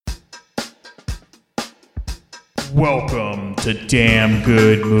Welcome to Damn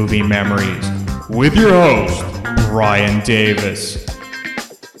Good Movie Memories with your host, Brian Davis.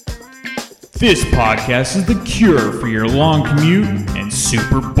 This podcast is the cure for your long commute and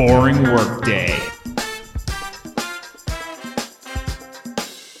super boring workday.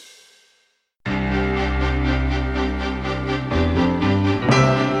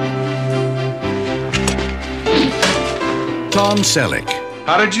 Tom Selleck.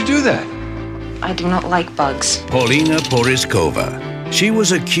 How did you do that? I do not like bugs. Paulina Porizkova. She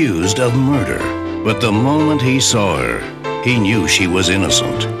was accused of murder, but the moment he saw her, he knew she was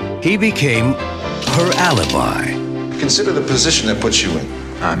innocent. He became her alibi. Consider the position that puts you in.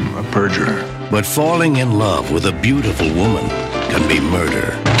 I'm a perjurer. But falling in love with a beautiful woman can be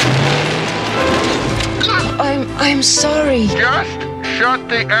murder. I'm sorry. Just shut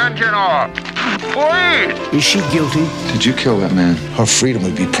the engine off. Please! Is she guilty Did you kill that man? Her freedom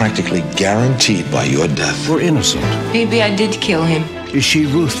would be practically guaranteed by your death. or innocent? Maybe I did kill him. Is she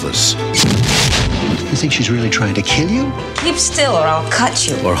ruthless You think she's really trying to kill you? Keep still or I'll cut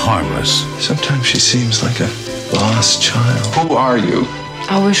you. or harmless? Sometimes she seems like a lost child. Who are you?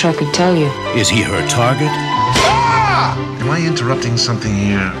 I wish I could tell you. Is he her target Am I interrupting something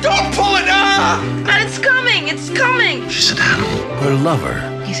here? Don't pull it out! It's coming! It's coming! She's an animal. her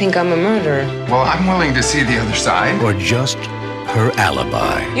lover, You think I'm a murderer? Well, I'm willing to see the other side. or just her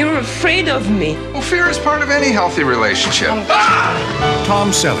alibi? You're afraid of me. Well, fear is part of any healthy relationship.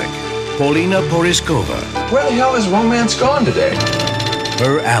 Tom Selleck, Paulina Porizkova, Where the hell is romance gone today?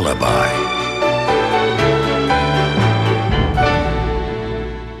 her alibi.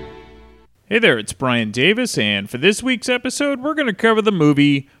 Hey there, it's Brian Davis, and for this week's episode, we're going to cover the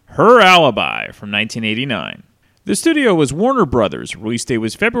movie Her Alibi from 1989. The studio was Warner Brothers. Release date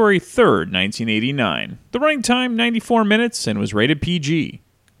was February 3rd, 1989. The running time, 94 minutes, and was rated PG.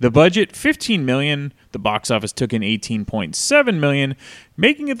 The budget, $15 million. The box office took in $18.7 million,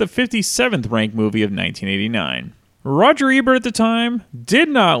 making it the 57th ranked movie of 1989. Roger Ebert at the time did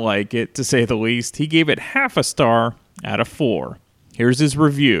not like it, to say the least. He gave it half a star out of 4. Here's his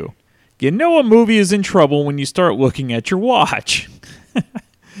review. You know a movie is in trouble when you start looking at your watch.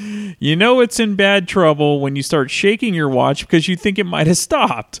 You know it's in bad trouble when you start shaking your watch because you think it might have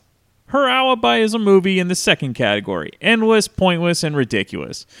stopped. Her Alibi is a movie in the second category, endless, pointless, and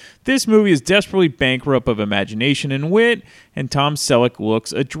ridiculous. This movie is desperately bankrupt of imagination and wit, and Tom Selleck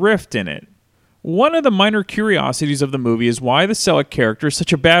looks adrift in it. One of the minor curiosities of the movie is why the Selleck character is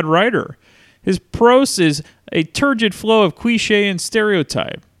such a bad writer. His prose is a turgid flow of cliche and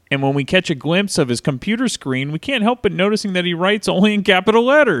stereotype. And when we catch a glimpse of his computer screen, we can't help but noticing that he writes only in capital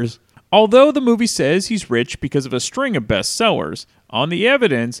letters. Although the movie says he's rich because of a string of bestsellers, on the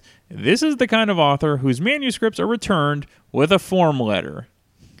evidence, this is the kind of author whose manuscripts are returned with a form letter.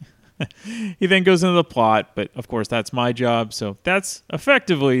 He then goes into the plot, but of course that's my job, so that's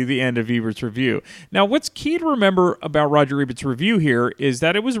effectively the end of Ebert's review. Now, what's key to remember about Roger Ebert's review here is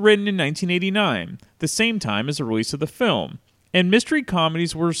that it was written in 1989, the same time as the release of the film. And mystery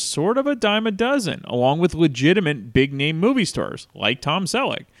comedies were sort of a dime a dozen, along with legitimate big-name movie stars, like Tom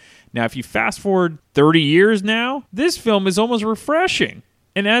Selleck. Now, if you fast forward 30 years now, this film is almost refreshing.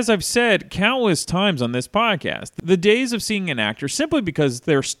 And as I've said countless times on this podcast, the days of seeing an actor simply because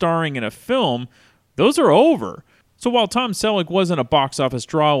they're starring in a film, those are over. So while Tom Selleck wasn't a box office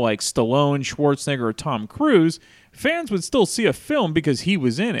draw like Stallone, Schwarzenegger, or Tom Cruise, fans would still see a film because he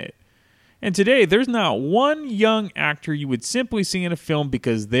was in it. And today, there's not one young actor you would simply see in a film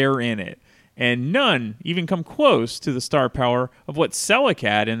because they're in it. And none even come close to the star power of what Selleck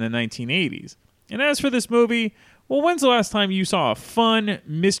had in the 1980s. And as for this movie, well, when's the last time you saw a fun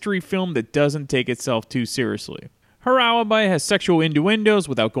mystery film that doesn't take itself too seriously? Her Alibi has sexual innuendos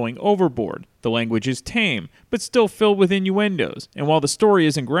without going overboard. The language is tame, but still filled with innuendos. And while the story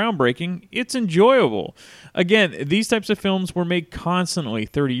isn't groundbreaking, it's enjoyable. Again, these types of films were made constantly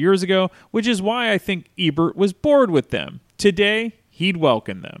 30 years ago, which is why I think Ebert was bored with them. Today, he'd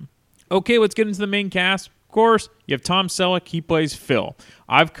welcome them. Okay, let's get into the main cast. Of course, you have Tom Selleck. He plays Phil.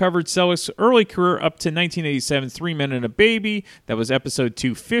 I've covered Selleck's early career up to 1987's 3 Men and a Baby. That was episode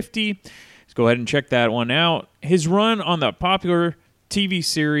 250. Let's go ahead and check that one out. His run on the popular TV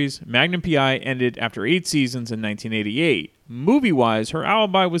series Magnum P.I. ended after 8 seasons in 1988. Movie-wise, Her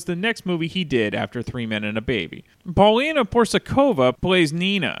Alibi was the next movie he did after 3 Men and a Baby. Paulina Porizkova plays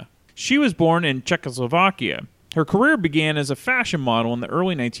Nina. She was born in Czechoslovakia. Her career began as a fashion model in the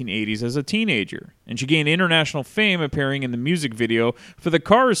early 1980s as a teenager, and she gained international fame appearing in the music video for the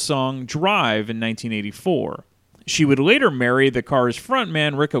Cars song Drive in 1984. She would later marry the Cars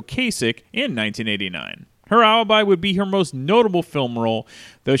frontman Rico Kasich in 1989. Her Alibi would be her most notable film role,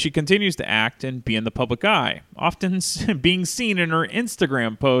 though she continues to act and be in the public eye, often being seen in her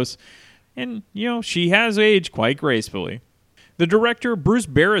Instagram posts, and, she has aged quite gracefully. The director, Bruce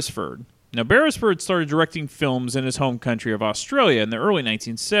Beresford. Now, Beresford started directing films in his home country of Australia in the early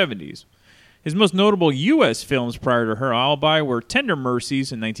 1970s. His most notable U.S. films prior to Her Alibi were Tender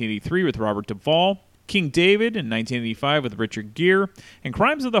Mercies in 1983 with Robert Duvall, King David in 1985 with Richard Gere, and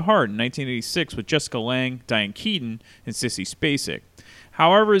Crimes of the Heart in 1986 with Jessica Lange, Diane Keaton, and Sissy Spacek.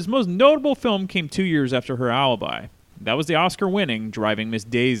 However, his most notable film came 2 years after Her Alibi. That was the Oscar-winning Driving Miss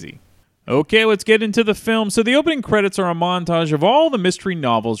Daisy. Okay, let's get into the film. So the opening credits are a montage of all the mystery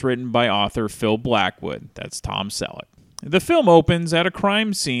novels written by author Phil Blackwood. That's Tom Selleck. The film opens at a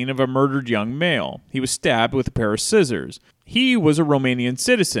crime scene of a murdered young male. He was stabbed with a pair of scissors. He was a Romanian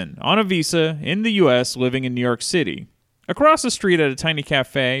citizen, on a visa, in the U.S., living in New York City. Across the street at a tiny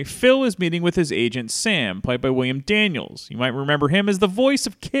cafe, Phil is meeting with his agent Sam, played by William Daniels. You might remember him as the voice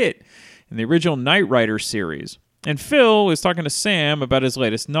of Kit in the original Knight Rider series. And Phil is talking to Sam about his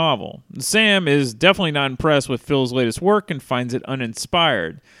latest novel. Sam is definitely not impressed with Phil's latest work and finds it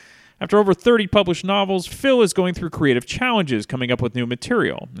uninspired. After over 30 published novels, Phil is going through creative challenges coming up with new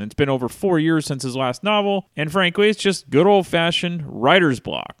material. And it's been over 4 years since his last novel, and frankly, it's just good old-fashioned writer's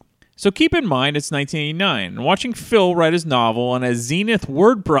block. So keep in mind it's 1989, and watching Phil write his novel on a Zenith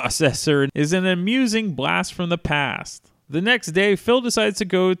word processor is an amusing blast from the past. The next day, Phil decides to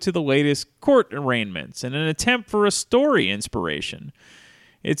go to the latest court arraignments in an attempt for a story inspiration.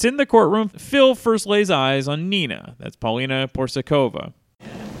 It's in the courtroom Phil first lays eyes on Nina, that's Paulina Porizkova.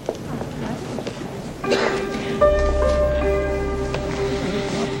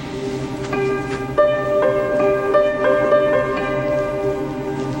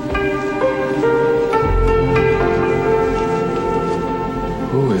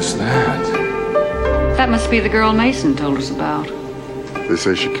 Who is that? That must be the girl Mason told us about. They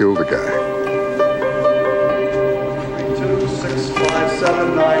say she killed a guy.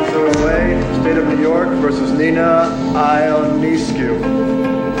 3265790A, State of New York versus Nina Ionescu.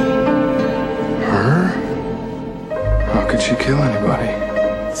 Her? How could she kill anybody?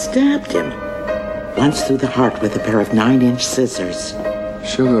 Stabbed him. Once through the heart with a pair of 9-inch scissors.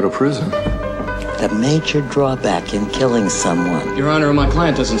 She'll go to prison. The major drawback in killing someone. Your Honor, my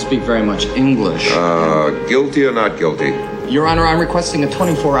client doesn't speak very much English. Guilty or not guilty? Your Honor, I'm requesting a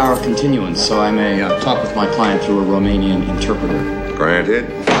 24-hour continuance so I may talk with my client through a Romanian interpreter. Granted.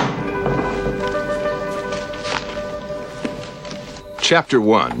 Chapter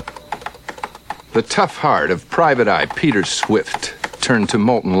 1. The tough heart of Private Eye Peter Swift turned to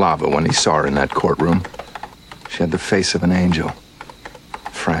molten lava when he saw her in that courtroom. She had the face of an angel.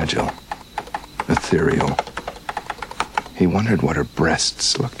 Fragile. Ethereal. He wondered what her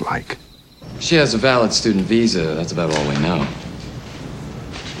breasts looked like. She has a valid student visa. That's about all we know.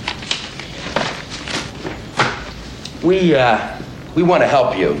 We want to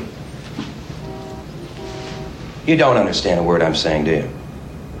help you. You don't understand a word I'm saying, do you?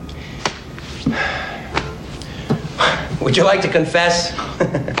 Would you like to confess?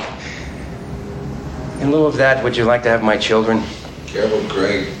 In lieu of that, would you like to have my children? Careful,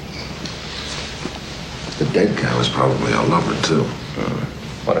 Craig. The dead guy was probably our lover, too.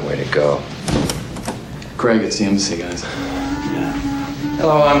 What a way to go. Craig, it's the embassy, guys.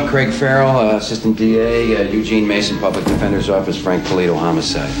 Hello, I'm Craig Farrell, Assistant DA, Eugene Mason, Public Defender's Office, Frank Toledo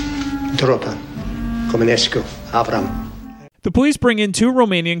Homicide. Tropa. Comenescu. Avram. The police bring in 2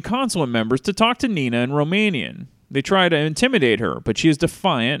 Romanian consulate members to talk to Nina in Romanian. They try to intimidate her, but she is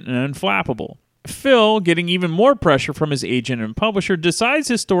defiant and unflappable. Phil, getting even more pressure from his agent and publisher, decides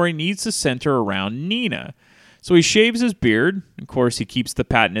his story needs to center around Nina. So he shaves his beard, of course he keeps the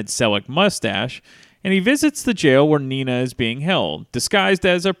patented Selleck mustache, and he visits the jail where Nina is being held, disguised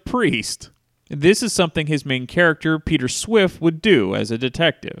as a priest. This is something his main character, Peter Swift, would do as a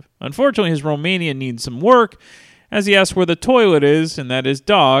detective. Unfortunately, his Romanian needs some work, as he asks where the toilet is and that his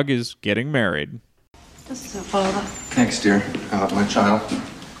dog is getting married. This is her father. Thanks, dear. My child.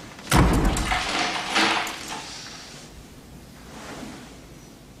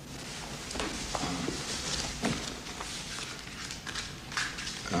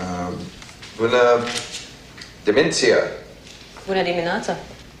 Bună dimineața. Bună dimineața.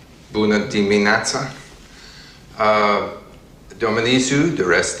 Bună dimineața. Domenisul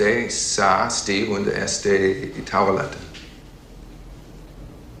doreste să știi unde este toaletă.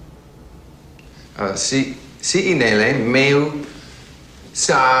 Si inele meu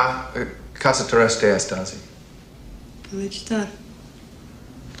să căsătorește astăzi. Vecitar.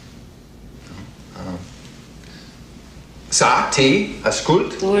 Sa, ti,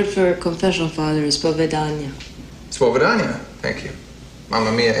 ascult. The word for confession, Father, is povedania. Svobodanיה. Thank you.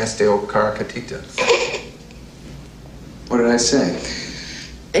 Mamma mia este o caracatita. What did I say?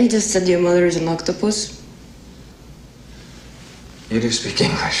 I just said your mother is an octopus. You do speak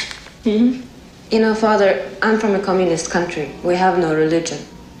English. Mm-hmm. You know, Father, I'm from a communist country. We have no religion.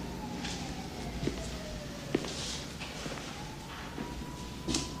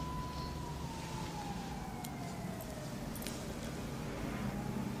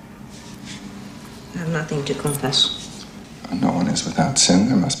 I have nothing to confess. No one is without sin.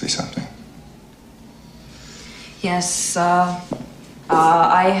 There must be something. Yes,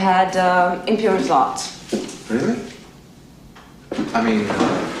 I had impure thoughts. Really? I mean,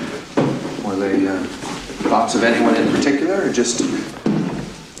 were they thoughts of anyone in particular, or just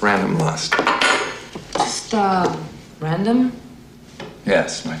random lust? Just random.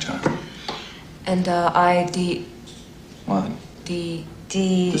 Yes, my child. And What?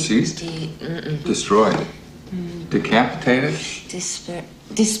 Deceased? Destroyed. Decapitated?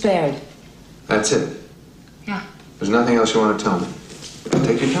 Despaired. That's it. Yeah. There's nothing else you want to tell me.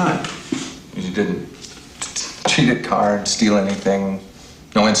 Take your time. You didn't cheat at cards, steal anything,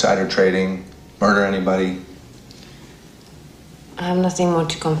 no insider trading, murder anybody. I have nothing more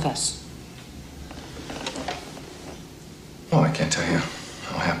to confess. Oh, I can't tell you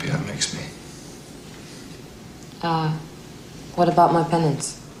how happy that makes me. What about my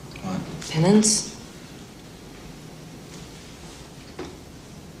penance? What? Penance?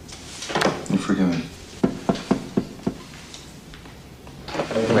 You forgive me.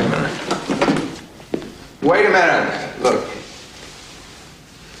 Wait a minute. Wait a minute. Look.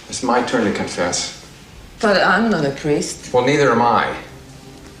 It's my turn to confess. But I'm not a priest. Well, neither am I.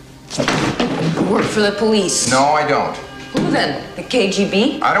 You work for the police. No, I don't. Who then? The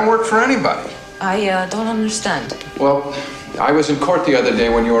KGB? I don't work for anybody. I don't understand. Well, I was in court the other day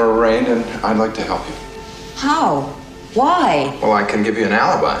when you were arraigned, and I'd like to help you. How? Why? Well, I can give you an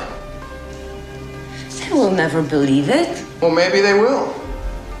alibi. They will never believe it. Well, maybe they will.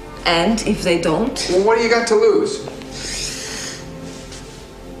 And if they don't? Well, what do you got to lose?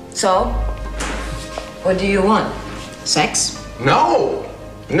 So, what do you want? Sex? No!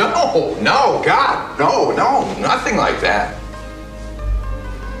 No! No! God! No! No! Nothing like that.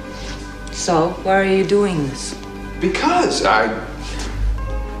 So, why are you doing this? Because I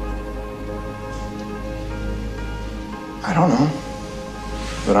don't know.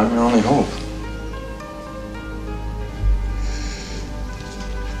 But I'm your only hope.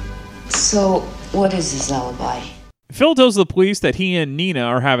 So, what is this alibi? Phil tells the police that he and Nina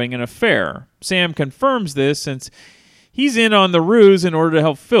are having an affair. Sam confirms this since he's in on the ruse in order to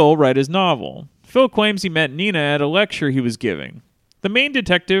help Phil write his novel. Phil claims he met Nina at a lecture he was giving. The main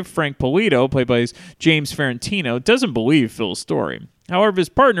detective, Frank Polito, played by James Ferrantino, doesn't believe Phil's story. However, his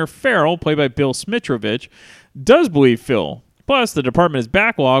partner, Farrell, played by Bill Smitrovich, does believe Phil. Plus, the department is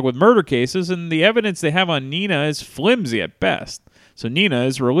backlogged with murder cases, and the evidence they have on Nina is flimsy at best. So Nina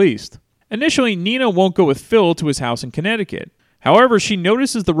is released. Initially, Nina won't go with Phil to his house in Connecticut. However, she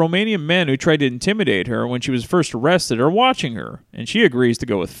notices the Romanian men who tried to intimidate her when she was first arrested are watching her, and she agrees to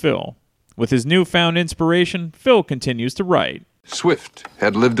go with Phil. With his newfound inspiration, Phil continues to write. Swift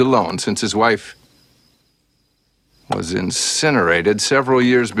had lived alone since his wife was incinerated several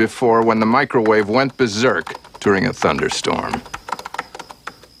years before when the microwave went berserk during a thunderstorm.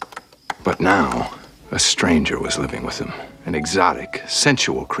 But now, a stranger was living with him, an exotic,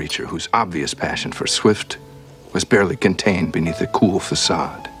 sensual creature whose obvious passion for Swift was barely contained beneath a cool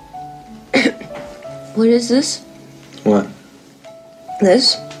facade. What is this? What?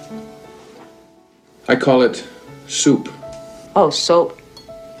 This? I call it soup. Oh, soap.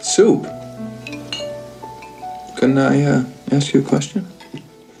 Soup? Can I ask you a question?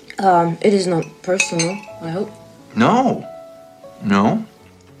 It is not personal, I hope. No. No?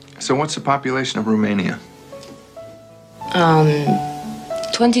 So what's the population of Romania?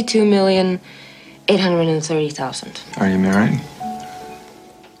 22,830,000. Are you married?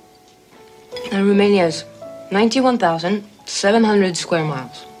 And Romania is 91,700 square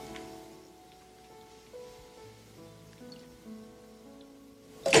miles.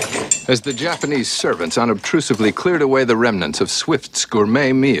 As the Japanese servants unobtrusively cleared away the remnants of Swift's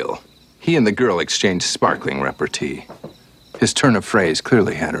gourmet meal, he and the girl exchanged sparkling repartee. His turn of phrase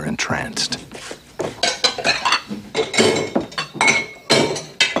clearly had her entranced.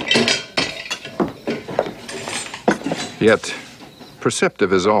 Yet,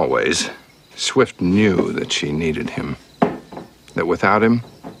 perceptive as always, Swift knew that she needed him. That without him,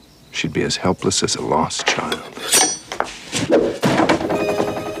 she'd be as helpless as a lost child.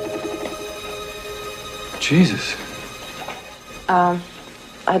 Jesus.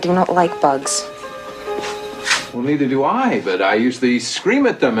 I do not like bugs. Well, neither do I, but I usually scream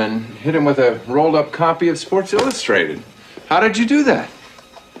at them and hit them with a rolled-up copy of Sports Illustrated. How did you do that?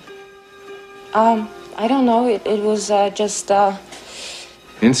 I don't know. It was just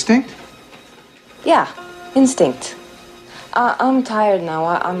Instinct? yeah, instinct. I'm tired now.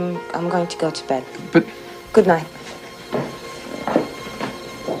 I'm going to go to bed. But Good night.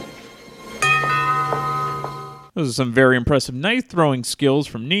 Those are some very impressive knife-throwing skills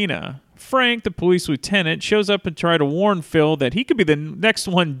from Nina. Frank, the police lieutenant, shows up and tries to warn Phil that he could be the next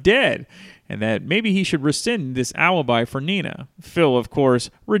one dead, and that maybe he should rescind this alibi for Nina. Phil, of course,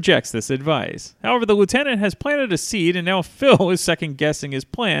 rejects this advice. However, the lieutenant has planted a seed, and now Phil is second-guessing his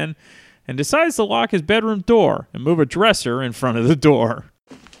plan and decides to lock his bedroom door and move a dresser in front of the door.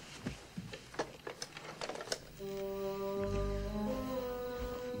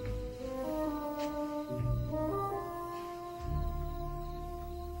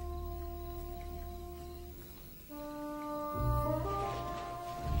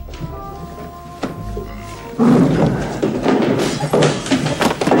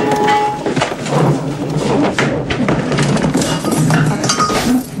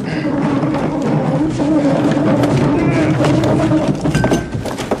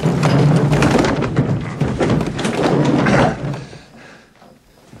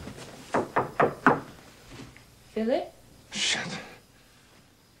 Philip? Shit.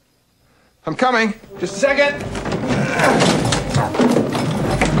 I'm coming. Just a second.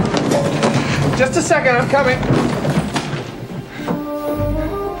 Just a second, I'm coming.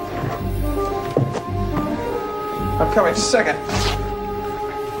 I'm coming, just a second.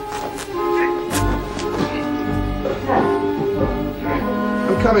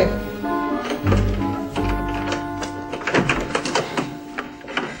 I'm coming.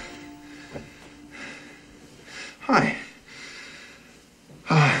 Hi.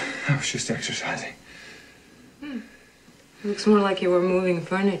 I was just exercising. Looks more like you were moving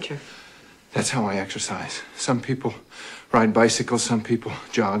furniture. That's how I exercise. Some people ride bicycles, some people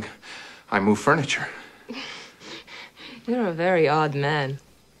jog. I move furniture. You're a very odd man.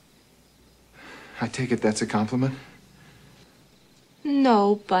 I take it that's a compliment?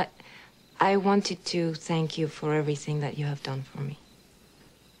 No, but I wanted to thank you for everything that you have done for me.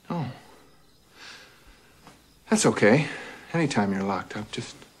 Oh. That's okay. Anytime you're locked up,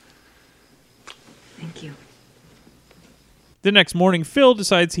 just... Thank you. The next morning, Phil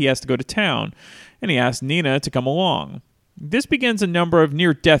decides he has to go to town, and he asks Nina to come along. This begins a number of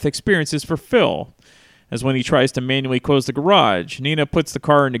near-death experiences for Phil, as when he tries to manually close the garage, Nina puts the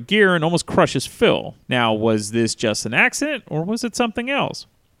car into gear and almost crushes Phil. Now, was this just an accident, or was it something else?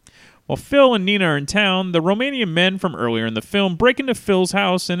 While Phil and Nina are in town, the Romanian men from earlier in the film break into Phil's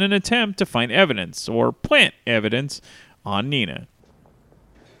house in an attempt to find evidence, or plant evidence, on Nina.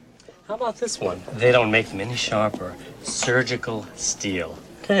 How about this one? They don't make them any sharper. Surgical steel.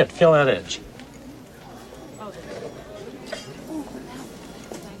 Go ahead, feel that edge.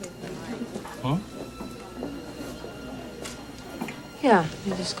 Hmm? Yeah,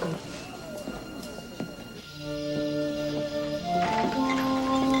 it is good.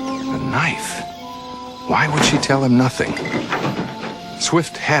 A knife? Why would she tell him nothing?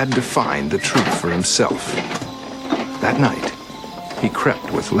 Swift had to find the truth for himself. That night, he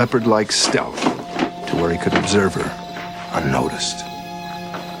crept with leopard-like stealth to where he could observe her unnoticed.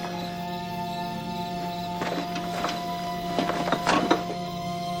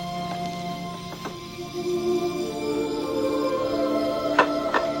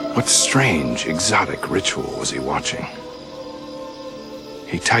 What strange, exotic ritual was he watching?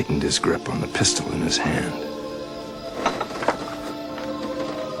 He tightened his grip on the pistol in his hand.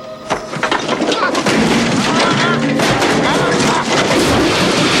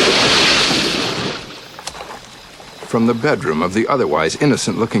 From the bedroom of the otherwise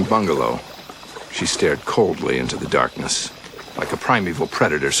innocent-looking bungalow, she stared coldly into the darkness, like a primeval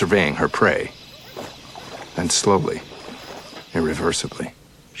predator surveying her prey. Then slowly, irreversibly,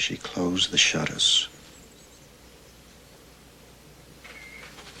 she closed the shutters.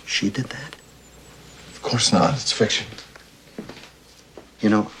 She did that? Of course not. It's fiction. You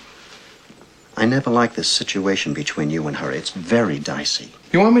know, I never liked this situation between you and her. It's very dicey.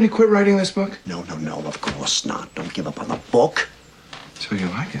 You want me to quit writing this book? No, of course not. Don't give up on the book. So you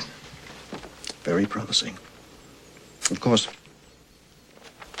like it? Very promising. Of course,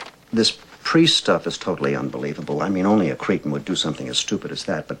 this priest stuff is totally unbelievable. I mean, only a cretin would do something as stupid as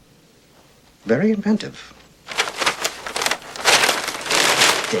that, but very inventive.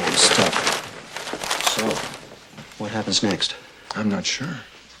 Damn stuff. So, what happens next? I'm not sure.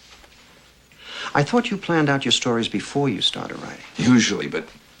 I thought you planned out your stories before you started writing. Usually, but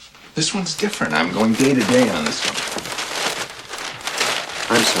this one's different. I'm going day to day on this one.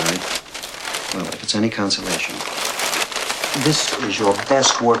 I'm sorry. Well, if it's any consolation, this is your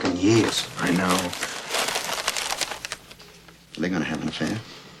best work in years. I know. Are they going to have an affair?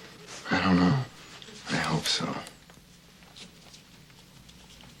 I don't know. I hope so.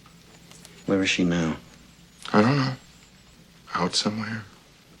 Where is she now? I don't know. Out somewhere.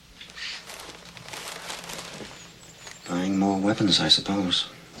 Buying more weapons, I suppose.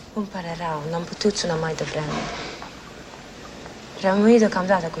 Îmi pare rău, n-am putut suna mai devreme. Rămâi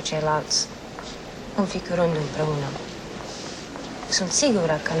deocamdată cu ceilalți. Vom fi curând împreună. Sunt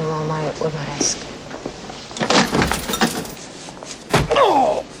sigură că nu mă mai urmăresc.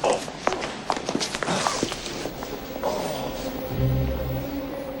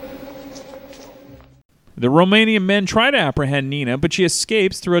 The Romanian men try to apprehend Nina, but she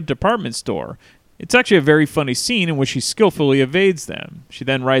escapes through a department store. It's actually a very funny scene in which she skillfully evades them. She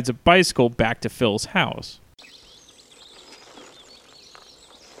then rides a bicycle back to Phil's house.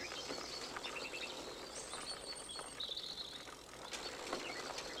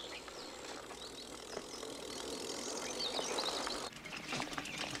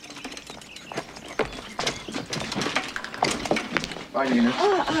 Bye, Nina.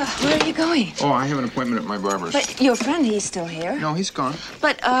 Where are you going? Oh, I have an appointment at my barber's. But your friend, he's still here. No, he's gone.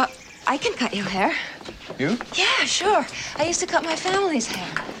 But, I can cut your hair. You? Yeah, sure. I used to cut my family's hair.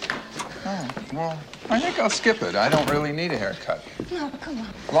 Oh, well, I think I'll skip it. I don't really need a haircut. No, come on.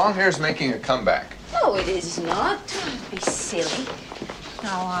 Long hair's making a comeback. No, it is not. Don't be silly.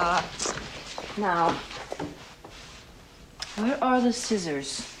 Now, where are the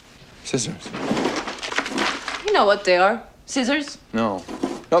scissors? Scissors? You know what they are. Scissors? No.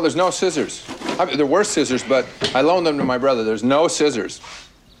 No, there's no scissors. I mean, there were scissors, but I loaned them to my brother. There's no scissors.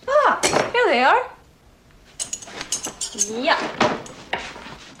 Ah, here they are. Yeah.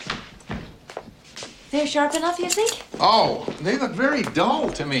 They're sharp enough, you think? Oh, they look very dull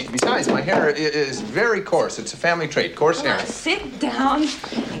to me. Besides, my hair is very coarse. It's a family trait, coarse hair. Sit down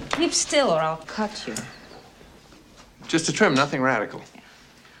and keep still or I'll cut you. Just a trim, nothing radical.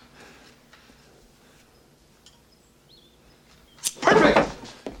 Perfect!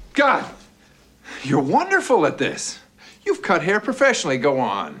 God, you're wonderful at this. You've cut hair professionally. Go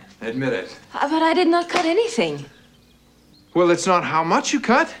on, admit it. But I did not cut anything. Well, it's not how much you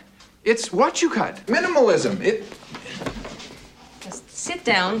cut. It's what you cut. Minimalism. Just sit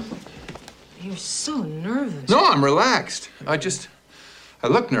down. You're so nervous. No, I'm relaxed. I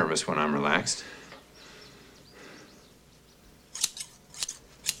look nervous when I'm relaxed.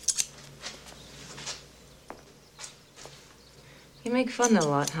 You make fun a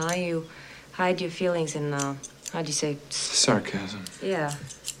lot, huh? You hide your feelings in, how'd you say? Sarcasm. Yeah.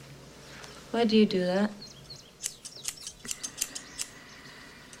 Why do you do that?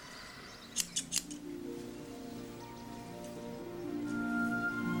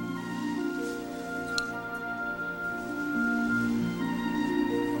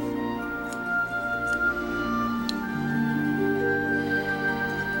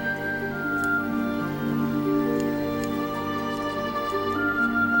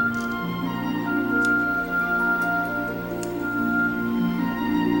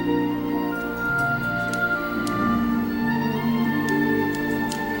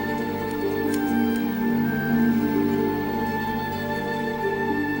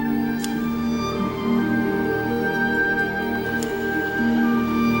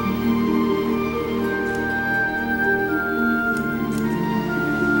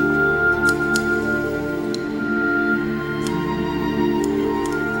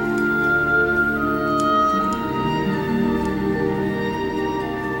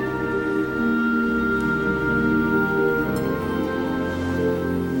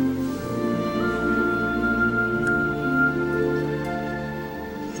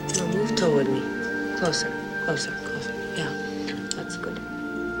 Toward me. Closer, closer, closer. Yeah, that's good.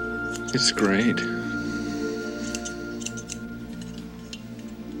 It's great.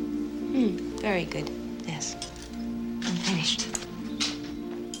 Very good. Yes. I'm finished.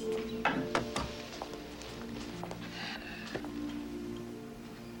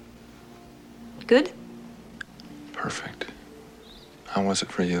 Good? Perfect. How was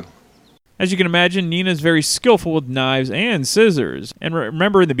it for you? As you can imagine, Nina's very skillful with knives and scissors. And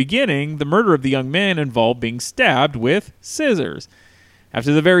remember in the beginning, the murder of the young man involved being stabbed with scissors.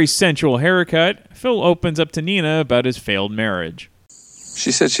 After the very sensual haircut, Phil opens up to Nina about his failed marriage.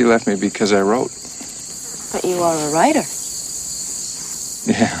 She said she left me because I wrote. But you are a writer.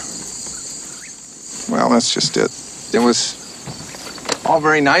 Yeah. Well, that's just it. It was all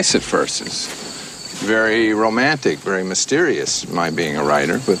very nice at first. It's very romantic, very mysterious, my being a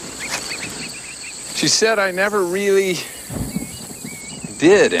writer, but she said I never really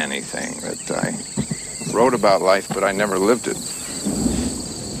did anything, that I wrote about life, but I never lived it.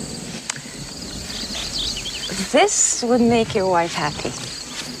 This would make your wife happy.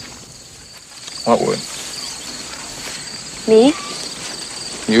 What would? Me?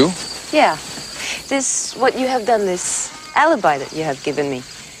 You? Yeah. What you have done, this alibi that you have given me.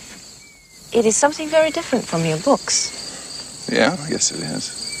 It is something very different from your books. Yeah, I guess it is.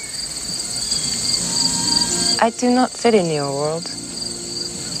 I do not fit in your world.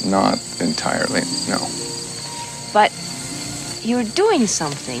 Not entirely, no. But you're doing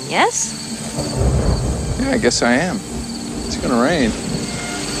something, yes? Yeah, I guess I am. It's gonna rain.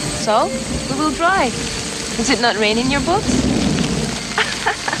 So, we will drive. Does it not rain in your books?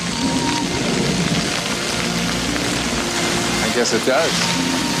 I guess it does.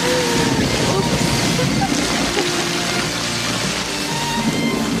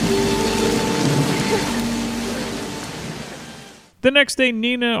 The next day,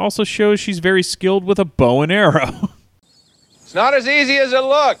 Nina also shows she's very skilled with a bow and arrow. It's not as easy as it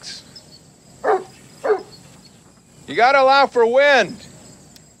looks. You gotta allow for wind.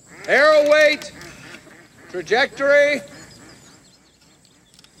 Arrow weight, trajectory,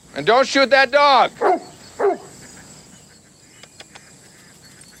 and don't shoot that dog.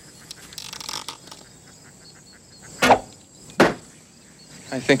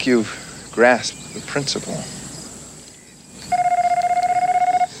 I think you've grasped the principle.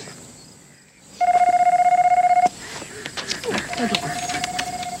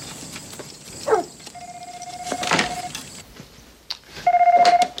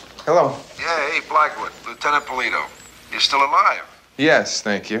 Hello. Yeah, hey, Blackwood. Lieutenant Polito. You're still alive? Yes,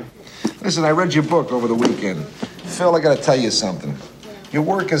 thank you. Listen, I read your book over the weekend. Phil, I gotta tell you something. Your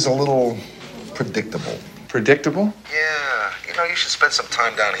work is a little predictable. Predictable? Yeah. You know, you should spend some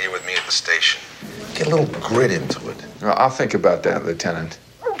time down here with me at the station. Get a little grit into it. Well, I'll think about that, Lieutenant.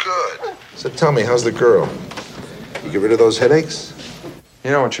 Good. So tell me, how's the girl? You get rid of those headaches?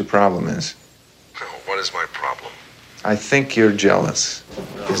 You know what your problem is? What is my problem? I think you're jealous.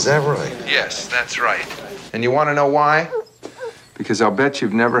 Is that right? Yes, that's right. And you want to know why? Because I'll bet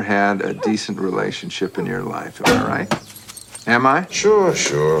you've never had a decent relationship in your life. Am I right? Am I? Sure.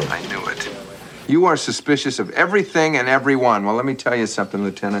 I knew it. You are suspicious of everything and everyone. Well, let me tell you something,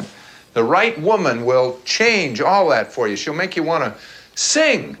 Lieutenant. The right woman will change all that for you. She'll make you want to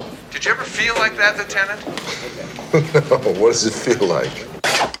sing. Did you ever feel like that, Lieutenant? No, what does it feel like?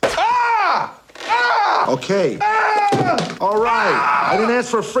 Ah! Ah! Okay. Ah! All right. I didn't ask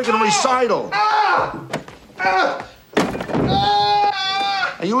for a friggin' recital. Ah! Ah!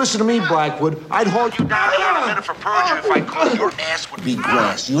 Now, you listen to me, Blackwood. I'd hold you down here in a minute for perjury if I could. Your ass would be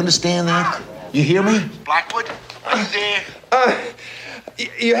grass. You understand that? You hear me? Blackwood? Are you there?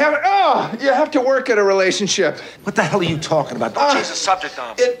 You have to work at a relationship. What the hell are you talking about? Don't change the subject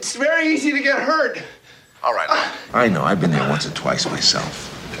on me. It's very easy to get hurt. All right. I know. I've been there once or twice myself.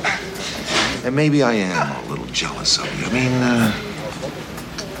 And maybe I am a little jealous of you. I mean,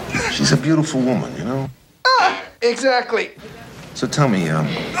 she's a beautiful woman, you know? Exactly. So tell me,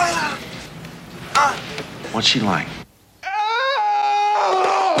 what's she like?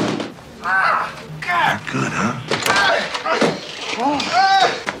 Not good, huh?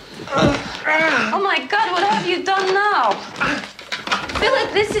 Oh my God, what have you done now?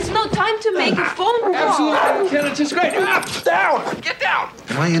 Philip, this is no time to make a phone call. Absolutely, Lieutenant. It's great. Down. Get down.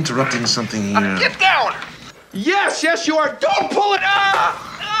 Am I interrupting something here? Get down. Yes, you are. Don't pull it up.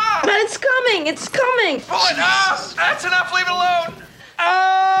 But it's coming. Pull it up. That's enough. Leave it alone.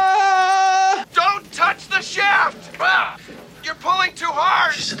 Don't touch the shaft. You're pulling too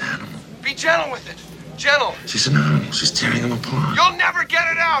hard. She's an animal. Be gentle with it. Gentle. She's an animal. She's tearing him apart. You'll never get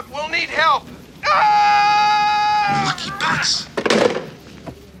it out. We'll need help. Lucky butts.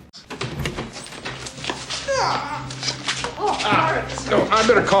 No, I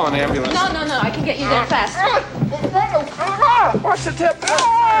better call an ambulance. No, I can get you there fast. Watch the tip.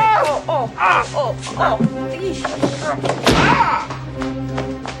 Oh. Eesh.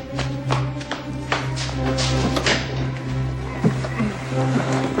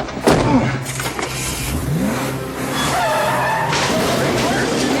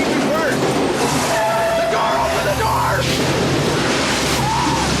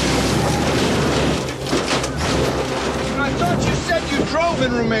 You drove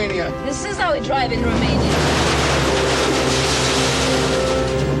in Romania. This is how we drive in Romania.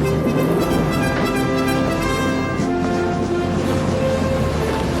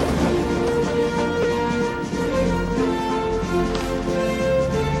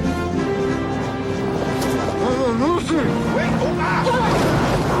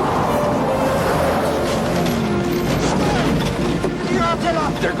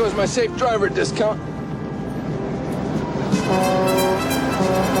 goes my safe driver discount.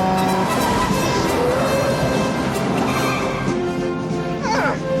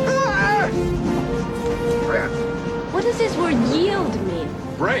 What does this word yield mean?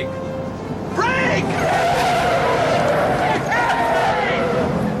 Break! Break!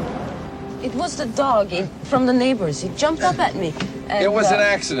 It was the dog from the neighbors. He jumped up at me. And, It was an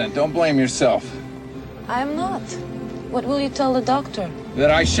accident. Don't blame yourself. I'm not. What will you tell the doctor?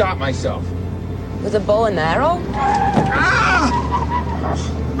 That I shot myself. With a bow and arrow?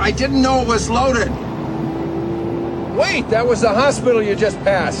 I didn't know it was loaded. Wait, that was the hospital you just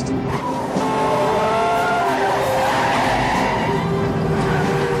passed.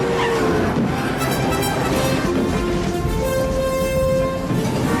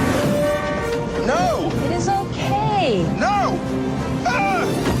 No! It is okay. No!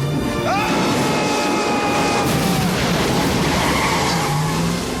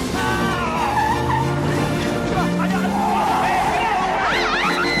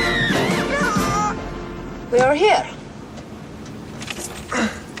 We are here.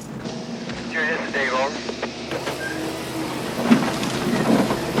 You're here today, Long.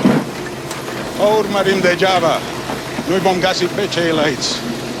 Urmărim degeaba. Noi vom găsi pe ceilalți.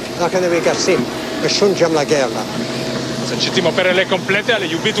 Dacă ne vei găsi, ajungem la gheară. Să citim operele complete ale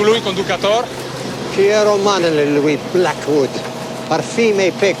iubitului conducător? Și romanele lui Blackwood.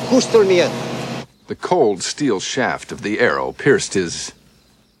 Parfimei pe gustul meu. The cold steel shaft of the arrow pierced his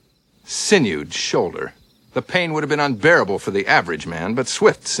sinewed shoulder. The pain would have been unbearable for the average man, but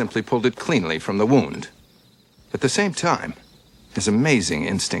Swift simply pulled it cleanly from the wound. At the same time, his amazing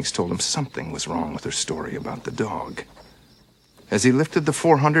instincts told him something was wrong with her story about the dog. As he lifted the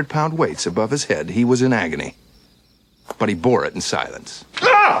 400-pound weights above his head, he was in agony. But he bore it in silence.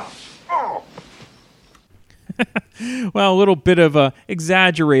 Well, a little bit of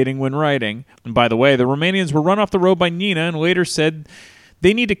exaggerating when writing. And by the way, the Romanians were run off the road by Nina and later said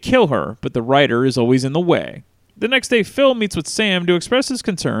they need to kill her, but the writer is always in the way. The next day, Phil meets with Sam to express his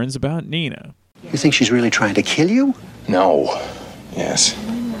concerns about Nina. You think she's really trying to kill you? No. Yes.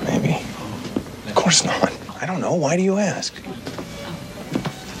 Maybe. Of course not. I don't know. Why do you ask?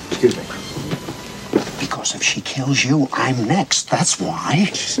 Excuse me. Because if she kills you, I'm next. That's why.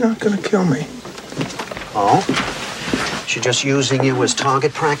 She's not gonna kill me. Oh? She's just using you as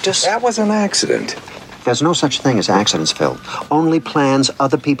target practice? That was an accident. There's no such thing as accidents, Phil. Only plans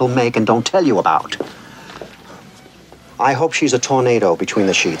other people make and don't tell you about. I hope she's a tornado between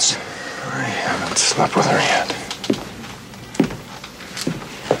the sheets. I haven't slept with her yet.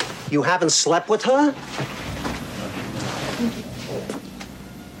 You haven't slept with her?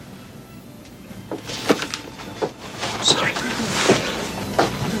 Sorry.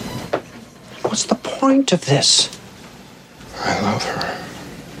 What's the point of this? I love her.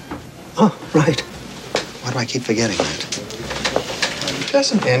 Oh, right. Why do I keep forgetting that?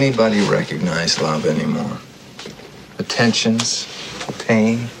 Doesn't anybody recognize love anymore? The tensions,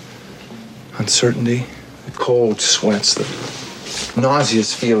 pain, uncertainty, the cold sweats, the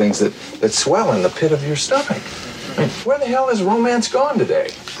nauseous feelings that swell in the pit of your stomach. I mean, where the hell has romance gone today?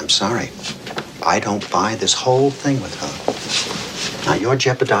 I'm sorry. I don't buy this whole thing with her. Now, you're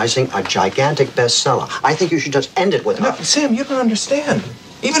jeopardizing a gigantic bestseller. I think you should just end it with her. No, Sam, you don't understand.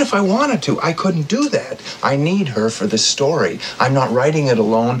 Even if I wanted to, I couldn't do that. I need her for this story. I'm not writing it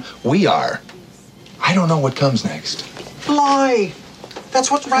alone. We are. I don't know what comes next. Lie.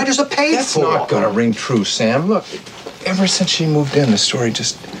 That's what writers are paid That's for. That's not gonna ring true, Sam. Look, ever since she moved in, the story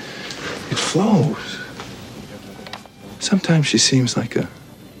just, it flows. Sometimes she seems like a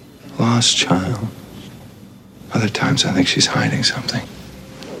lost child. Other times I think she's hiding something.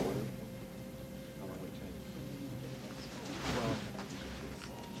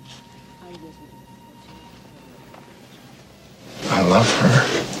 I love her.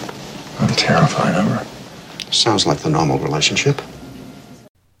 I'm terrified of her. Sounds like the normal relationship.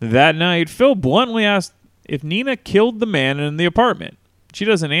 That night, Phil bluntly asked if Nina killed the man in the apartment. She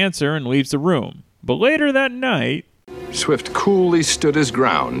doesn't answer and leaves the room. But later that night, Swift coolly stood his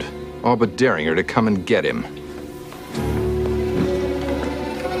ground, all but daring her to come and get him.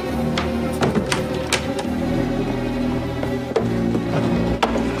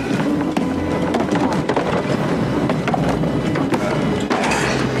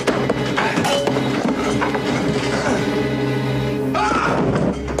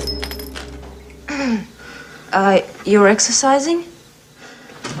 You're exercising?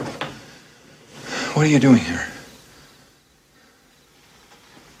 What are you doing here?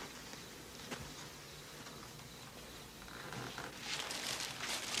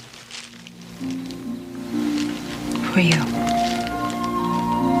 For you.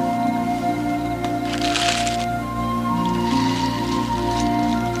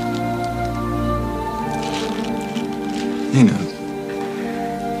 Nina.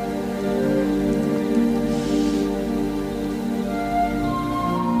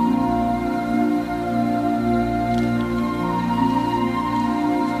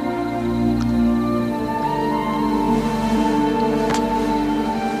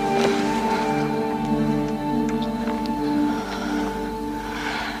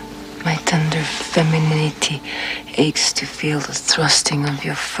 My tender femininity aches to feel the thrusting of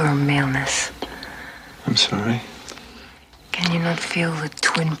your firm maleness. I'm sorry. Can you not feel the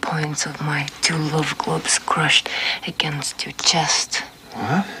twin points of my two love globes crushed against your chest?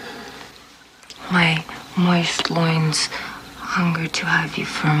 What? My moist loins hunger to have you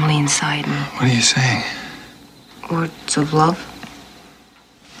firmly inside me. What are you saying? Words of love?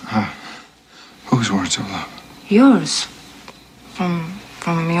 Whose words of love? Yours.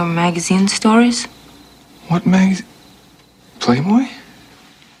 From your magazine stories? What magazine? Playboy?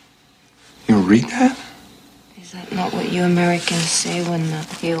 You read that? Is that not what you Americans say when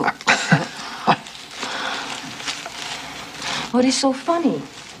you... What is so funny?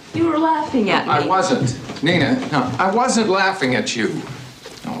 You were laughing at me. I wasn't. Nina, no, I wasn't laughing at you.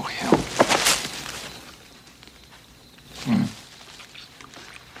 Oh, hell.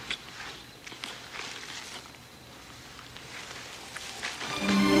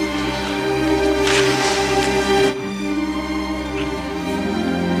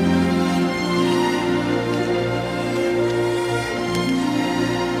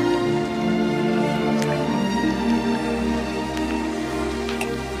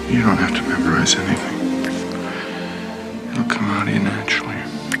 You don't have to memorize anything. It'll come out of you naturally,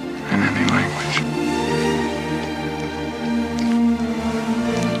 in any language.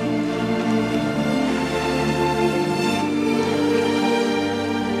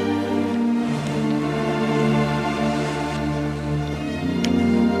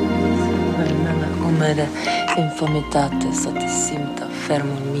 Umeda infamitate să te simtă ferm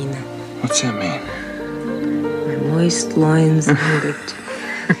în mine. What's that mean? My moist loins hunger to...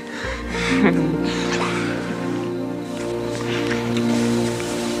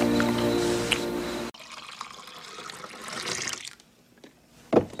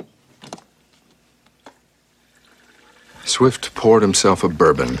 Swift poured himself a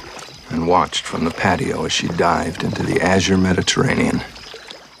bourbon and watched from the patio as she dived into the azure Mediterranean.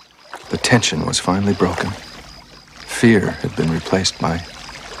 The tension was finally broken. Fear had been replaced by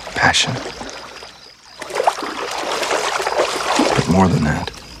passion. But more than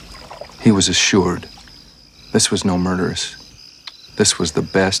that, he was assured this was no murderess. This was the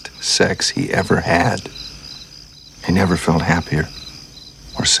best sex he ever had. He never felt happier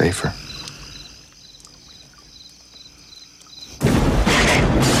or safer.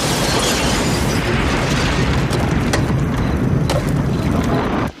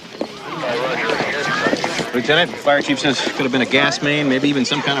 Lieutenant, fire chief says it could have been a gas main, maybe even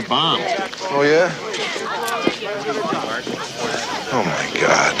some kind of bomb. Oh, yeah? Oh, my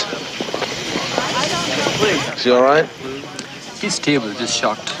God. Is he all right? He's stable, just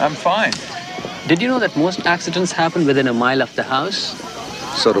shocked. I'm fine. Did you know that most accidents happen within a mile of the house?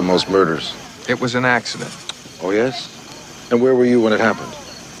 So do most murders. It was an accident. Oh, yes? And where were you when it happened?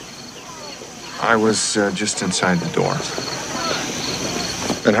 I was just inside the door.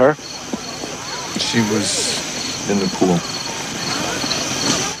 And her? She was in the pool.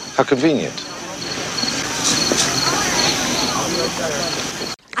 How convenient.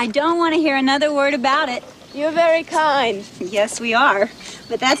 I don't want to hear another word about it. You're very kind. Yes, we are.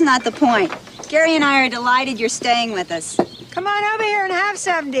 But that's not the point. Gary and I are delighted you're staying with us. Come on over here and have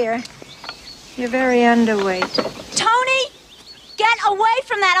some, dear. You're very underweight. Tony, get away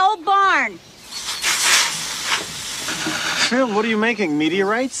from that old barn. Phil, what are you making?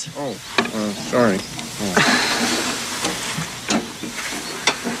 Meteorites? Oh, sorry. Oh.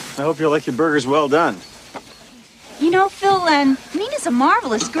 I hope you like your burgers well done. You know, Phil, Nina's a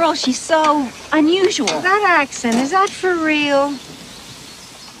marvelous girl. She's so unusual. That accent, is that for real?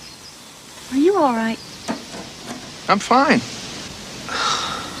 Are you all right? I'm fine.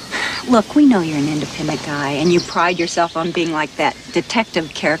 Look, we know you're an independent guy, and you pride yourself on being like that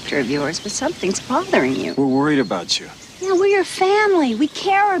detective character of yours, but something's bothering you. We're worried about you. Yeah, we're your family. We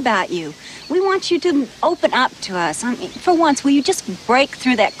care about you. We want you to open up to us. I mean, for once, will you just break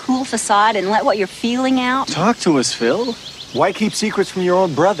through that cool facade and let what you're feeling out? Talk to us, Phil. Why keep secrets from your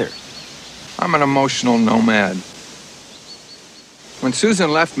own brother? I'm an emotional nomad. When Susan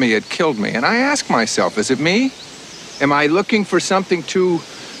left me, it killed me. And I ask myself, is it me? Am I looking for something too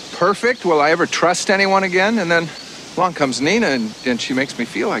perfect? Will I ever trust anyone again? And then Along comes Nina, and she makes me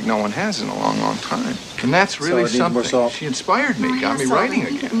feel like no one has in a long, long time. And that's really something. She inspired me, got me writing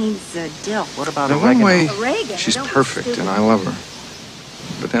again. It needs dill. What about In one way, Oregano, she's don't be perfect, stupid. and I love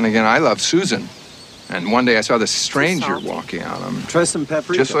her. But then again, I love Susan. And one day I saw this stranger walking out on me. Try some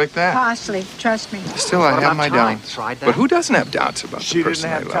paprika. Just like that. Parsley, trust me. Still, I have my doubts. But who doesn't have doubts about the person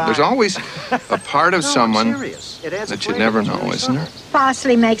they love? There's always a part of someone that you never know, isn't there?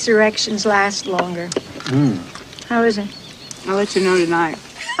 Parsley makes erections last longer. How is it? I'll let you know tonight.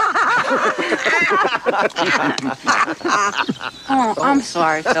 Oh, I'm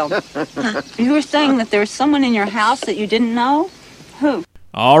sorry, Phil. You were saying that there was someone in your house that you didn't know? Who?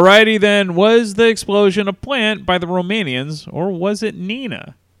 Alrighty then, was the explosion a plant by the Romanians, or was it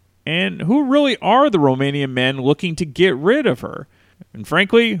Nina? And who really are the Romanian men looking to get rid of her? And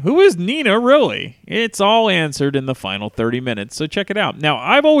frankly, who is Nina really? It's all answered in the final 30 minutes, so check it out. Now,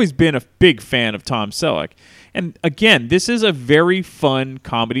 I've always been a big fan of Tom Selleck. And again, this is a very fun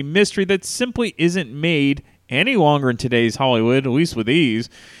comedy mystery that simply isn't made any longer in today's Hollywood, at least with ease.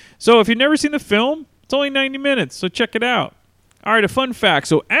 So if you've never seen the film, it's only 90 minutes, so check it out. All right, a fun fact.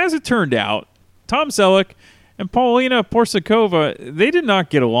 So as it turned out, Tom Selleck and Paulina Porizkova, they did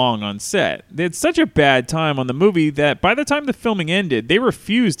not get along on set. They had such a bad time on the movie that by the time the filming ended, they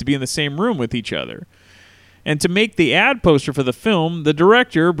refused to be in the same room with each other. And to make the ad poster for the film, the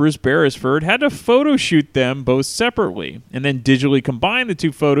director, Bruce Beresford, had to photo shoot them both separately and then digitally combine the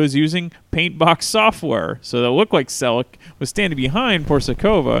two photos using Paintbox software so that it looked like Selleck was standing behind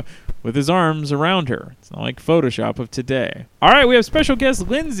Porizkova with his arms around her. It's not like Photoshop of today. All right, we have special guest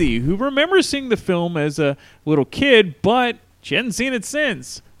Lindsay, who remembers seeing the film as a little kid, but she hadn't seen it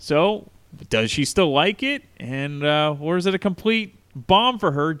since. So, does she still like it? And or is it a complete bomb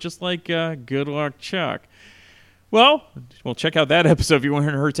for her, just like Good Luck Chuck? Well, we'll check out that episode if you want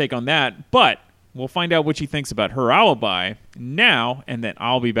to hear her take on that. But we'll find out what she thinks about Her Alibi now, and then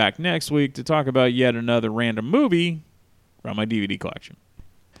I'll be back next week to talk about yet another random movie from my DVD collection.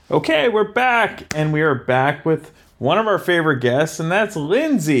 Okay, we're back, and we are back with one of our favorite guests, and that's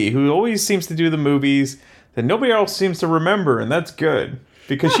Lindsay, who always seems to do the movies that nobody else seems to remember, and that's good.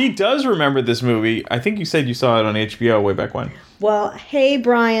 Because she does remember this movie. I think you said you saw it on HBO way back when. Well, hey,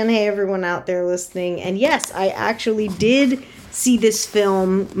 Brian. Hey, everyone out there listening. And yes, I actually did see this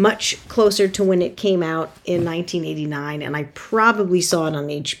film much closer to when it came out in 1989. And I probably saw it on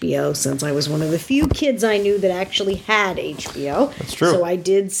HBO since I was one of the few kids I knew that actually had HBO. That's true. So I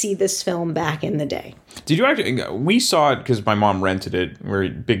did see this film back in the day. Did you actually... We saw it because my mom rented it. We're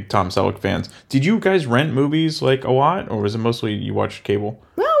big Tom Selleck fans. Did you guys rent movies like a lot? Or was it mostly you watched cable?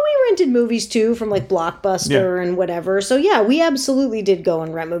 Well, we rented movies too from like Blockbuster and whatever. So yeah, we absolutely did go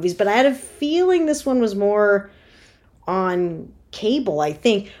and rent movies. But I had a feeling this one was more on cable, I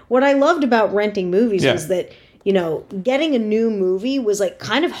think. What I loved about renting movies was that, you know, getting a new movie was like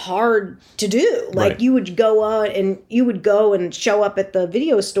kind of hard to do. Like you would go out and you would go and show up at the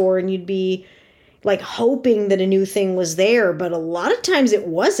video store and you'd be like hoping that a new thing was there, but a lot of times it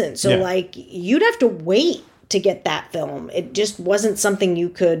wasn't. So like you'd have to wait to get that film. It just wasn't something you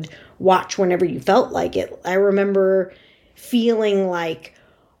could watch whenever you felt like it. I remember feeling like,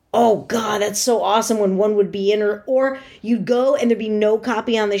 oh God, that's so awesome when one would be in, or you'd go and there'd be no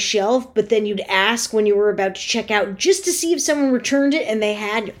copy on the shelf, but then you'd ask when you were about to check out just to see if someone returned it and they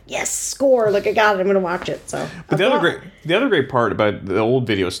had, yes, score, like I got it, I'm going to watch it. So, but the other great part about the old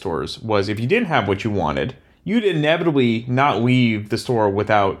video stores was if you didn't have what you wanted, you'd inevitably not leave the store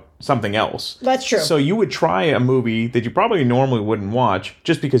without something else. That's true. So you would try a movie that you probably normally wouldn't watch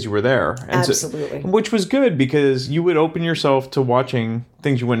just because you were there. And absolutely. Which was good because you would open yourself to watching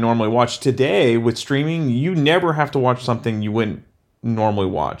things you wouldn't normally watch. Today, with streaming, you never have to watch something you wouldn't normally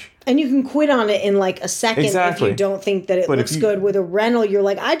watch. And you can quit on it in like a second if you don't think that it looks good. With a rental, you're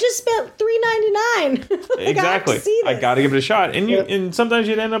like, I just spent $3.99. Exactly. I got to give it a shot. And and sometimes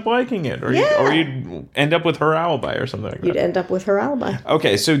you'd end up liking it. Or you'd end up with Her Alibi or something like that. You'd end up with Her Alibi.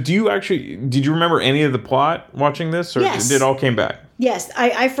 Okay, so did you remember any of the plot watching this? Or did it all came back? Yes,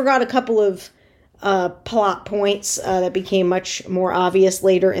 I forgot a couple of plot points that became much more obvious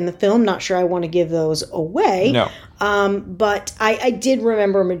later in the film. Not sure I want to give those away. No. But I did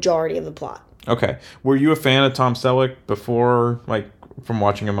remember a majority of the plot. Okay. Were you a fan of Tom Selleck before, like, from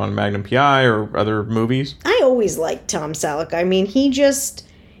watching him on Magnum P.I. or other movies? I always liked Tom Selleck. I mean, he's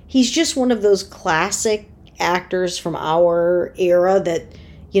just one of those classic actors from our era that,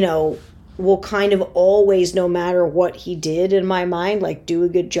 you know, will kind of always, no matter what he did in my mind, like do a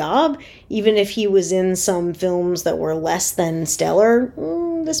good job. Even if he was in some films that were less than stellar,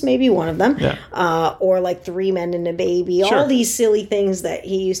 this may be one of them. Yeah. Or like Three Men and a Baby. Sure. All these silly things that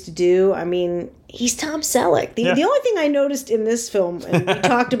he used to do. I mean, he's Tom Selleck. The only thing I noticed in this film, and we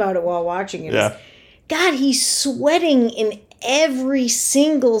talked about it while watching it, is, God, he's sweating in every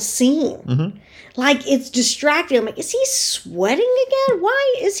single scene. Mm-hmm. Like, it's distracting. I'm like, is he sweating again?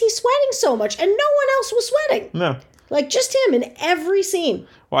 Why is he sweating so much? And no one else was sweating. No. Like, just him in every scene.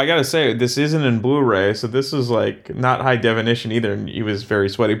 Well, I gotta say, this isn't in Blu-ray, so this is like not high definition either, and he was very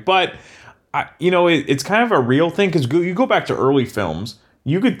sweaty. But, it's kind of a real thing, because you go back to early films,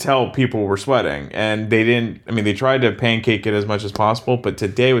 you could tell people were sweating, and they didn't, they tried to pancake it as much as possible, but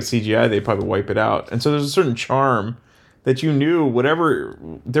today with CGI, they probably wipe it out. And so there's a certain charm that you knew, whatever,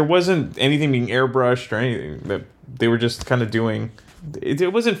 there wasn't anything being airbrushed or anything, that they were just kind of doing,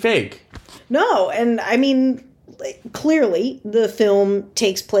 it wasn't fake. No, and clearly the film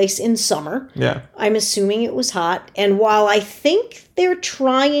takes place in summer. Yeah. I'm assuming it was hot, and while I think they're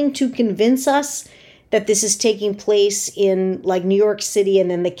trying to convince us that this is taking place in like New York City and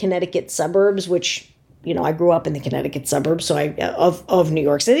then the Connecticut suburbs, which, I grew up in the Connecticut suburbs, so of New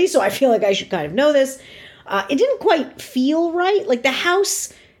York City, so I feel like I should kind of know this. It didn't quite feel right. Like, the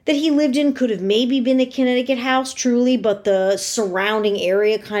house that he lived in could have maybe been a Connecticut house, truly, but the surrounding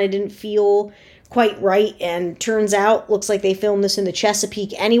area kind of didn't feel quite right. And turns out, looks like they filmed this in the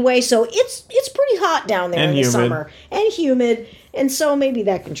Chesapeake anyway, so it's pretty hot down there in the summer. And humid. And so maybe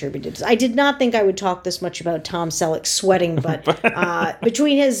that contributed. I did not think I would talk this much about Tom Selleck sweating, but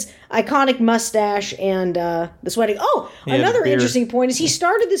between his iconic mustache and the sweating. Oh, another interesting point is he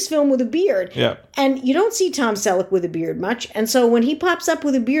started this film with a beard. Yeah. And you don't see Tom Selleck with a beard much. And so when he pops up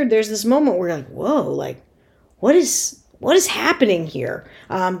with a beard, there's this moment where you're like, whoa, like, what is happening here?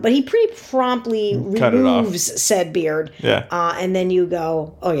 But he pretty promptly removes said beard. Yeah. And then you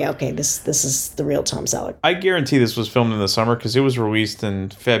go, oh yeah, okay, this is the real Tom Selleck. I guarantee this was filmed in the summer because it was released in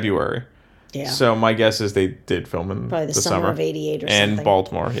February. Yeah. So my guess is they did film in probably the summer of '88 or something. And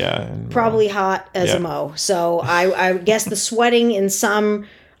Baltimore, yeah. And, probably hot as a mo. So I guess the sweating in some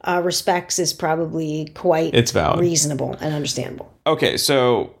respects is probably quite reasonable and understandable. Okay,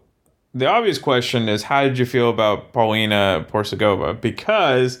 so the obvious question is, how did you feel about Paulina Porizkova?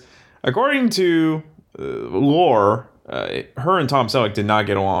 Because according to lore, her and Tom Selleck did not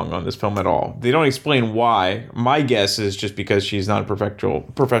get along on this film at all. They don't explain why. My guess is just because she's not a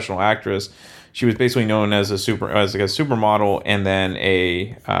professional actress. She was basically known as a supermodel and then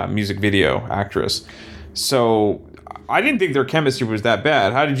a music video actress. So I didn't think their chemistry was that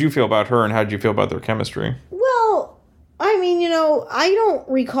bad. How did you feel about her, and how did you feel about their chemistry? Well, I mean, I don't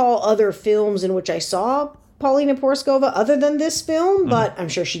recall other films in which I saw Paulina Porizkova other than this film, but I'm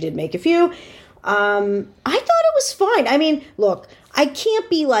sure she did make a few. I thought it was fine. I mean, look, I can't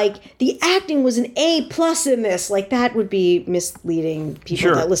be like, the acting was an A+ in this. Like, that would be misleading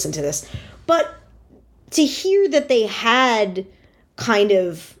people that listen to this. But to hear that they had kind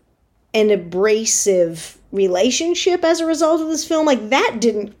of an abrasive relationship as a result of this film, like, that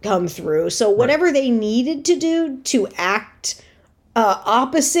didn't come through. So whatever they needed to do to act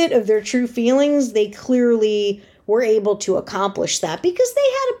opposite of their true feelings, they clearly were able to accomplish that because they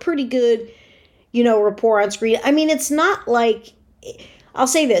had a pretty good, rapport on screen. I mean, it's not like, I'll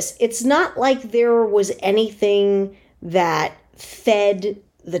say this, it's not like there was anything that fed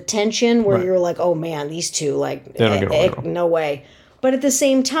the tension where you're like, oh man, these two, like, no way. But at the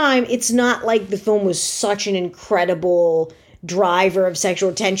same time, it's not like the film was such an incredible driver of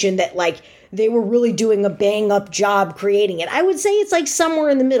sexual tension that, like, they were really doing a bang-up job creating it. I would say it's, like, somewhere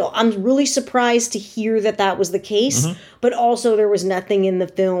in the middle. I'm really surprised to hear that that was the case, but also there was nothing in the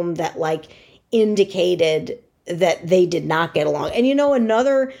film that, like, indicated that they did not get along. And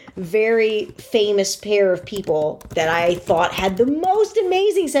another very famous pair of people that I thought had the most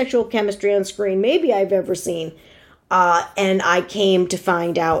amazing sexual chemistry on screen maybe I've ever seen, and I came to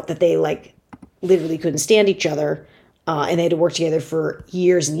find out that they, like, literally couldn't stand each other, and they had to work together for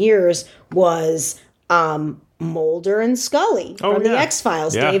years and years, was Mulder and Scully from the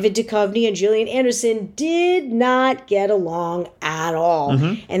X-Files. Yeah. David Duchovny and Gillian Anderson did not get along at all.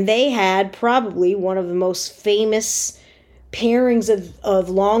 And they had probably one of the most famous pairings of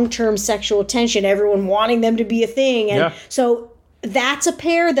long-term sexual tension, everyone wanting them to be a thing. And so that's a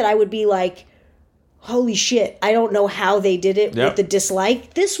pair that I would be like, holy shit, I don't know how they did it with the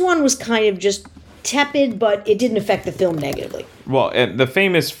dislike. This one was kind of just tepid, but it didn't affect the film negatively. Well, and the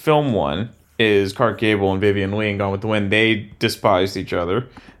famous film one is Clark Gable and Vivian Leigh in Gone with the Wind. They despised each other.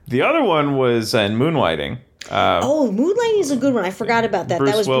 The other one was in Moonlighting. Moonlighting is a good one. I forgot about that.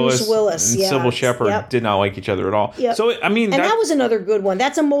 That was Bruce Willis. And Sybil Shepherd did not like each other at all. So, I mean... And that was another good one.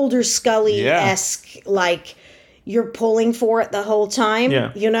 That's a Mulder Scully-esque, like... you're pulling for it the whole time,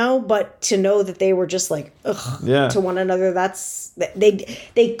 but to know that they were just like, ugh, to one another,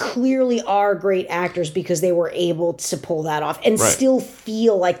 they clearly are great actors because they were able to pull that off and still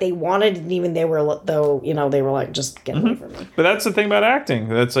feel like they wanted it, and even they were like, just get away from me. But that's the thing about acting.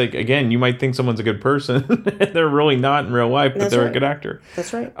 That's like, again, you might think someone's a good person. They're really not in real life, but they're a good actor.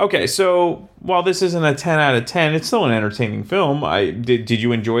 That's right. Okay, so while this isn't a 10 out of 10, it's still an entertaining film. Did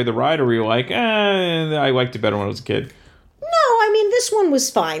you enjoy the ride, or were you like, I liked it better when I was a kid? No, I mean, this one was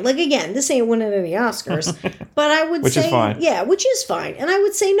fine. Like, again, this ain't winning any Oscars, but I would say, is fine. Yeah, which is fine. And I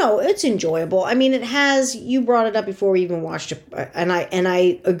would say, no, it's enjoyable. I mean, it has, you brought it up before we even watched it, and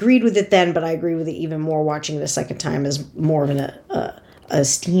I agreed with it then, but I agree with it even more watching it a second time as more of an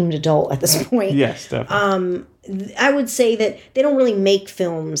esteemed adult at this point. Yes, definitely. I would say that they don't really make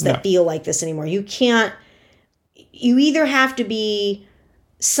films that feel like this anymore. You either have to be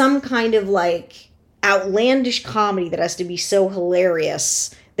some kind of like outlandish comedy that has to be so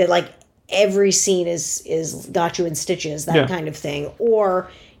hilarious that like every scene is got you in stitches, that kind of thing, or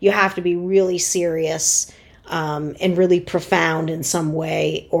you have to be really serious and really profound in some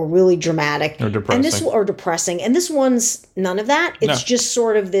way, or really dramatic, or depressing. And this one's none of that. It's just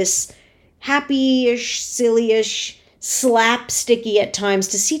sort of this happy-ish, silly-ish, slapsticky at times.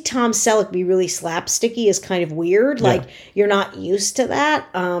 To see Tom Selleck be really slapsticky is kind of weird. Like, you're not used to that.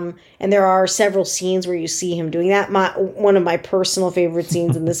 And there are several scenes where you see him doing that. One of my personal favorite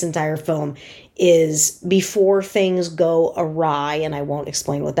scenes in this entire film is before things go awry, and I won't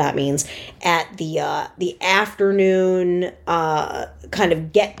explain what that means, at the afternoon kind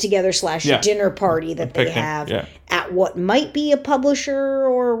of get-together / dinner party that they have at what might be a publisher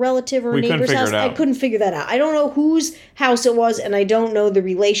or a relative or a neighbor's house. I couldn't figure that out. I don't know whose house it was, and I don't know the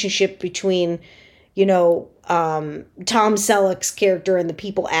relationship between, Tom Selleck's character and the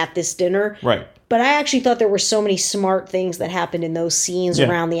people at this dinner. Right. But I actually thought there were so many smart things that happened in those scenes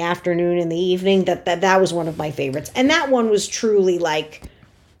around the afternoon and the evening that was one of my favorites. And that one was truly like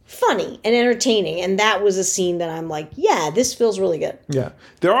funny and entertaining. And that was a scene that I'm like, yeah, this feels really good. Yeah.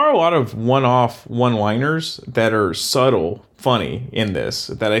 There are a lot of one-off one-liners that are subtle, funny in this,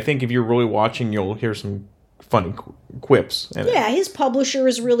 that I think if you're really watching, you'll hear some funny quips. His publisher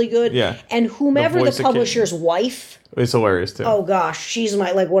is really good. Yeah. And whomever the publisher's wife... It's hilarious too. Oh gosh, she's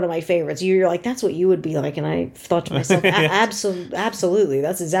one of my favorites. You're like, that's what you would be like, and I thought to myself, absolutely,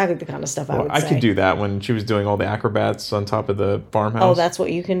 that's exactly the kind of stuff I would say. I could do that when she was doing all the acrobats on top of the farmhouse. Oh, that's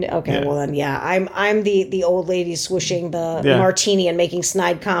what you can do. Okay, well then, I'm the old lady swishing the martini and making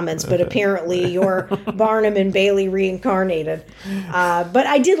snide comments, but apparently you're Barnum and Bailey reincarnated. But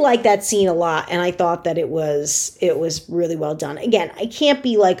I did like that scene a lot, and I thought that it was really well done. Again, I can't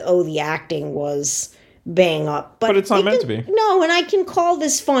be like, oh, the acting was bang up, but it's not meant to be. No, and I can call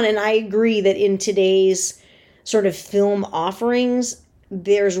this fun, and I agree that in today's sort of film offerings,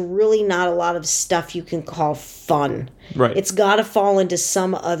 there's really not a lot of stuff you can call fun. Right. It's got to fall into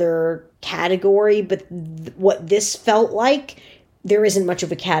some other category, but what this felt like, there isn't much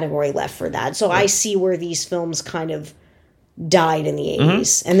of a category left for that. So I see where these films kind of died in the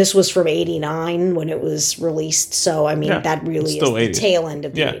 80s. And this was from 89 when it was released. So, I mean, that really is 80s. The tail end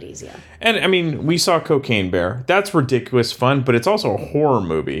of the 80s, And, I mean, we saw Cocaine Bear. That's ridiculous fun, but it's also a horror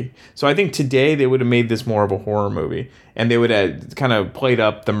movie. So I think today they would have made this more of a horror movie. And they would have kind of played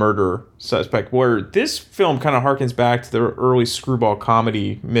up the murder suspect, where this film kind of harkens back to the early screwball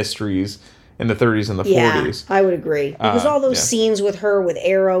comedy mysteries in the 30s and the 40s. I would agree. Because all those scenes with her with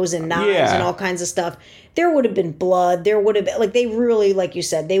arrows and knives and all kinds of stuff, there would have been blood. There would have been, like, they really, like you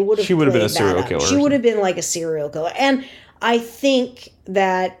said, they would have. She would have been a serial killer. She would have been like a serial killer. And I think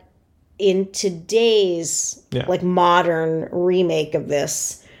that in today's like modern remake of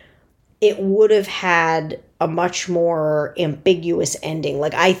this, it would have had a much more ambiguous ending.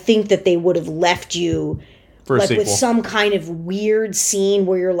 Like, I think that they would have left you like with some kind of weird scene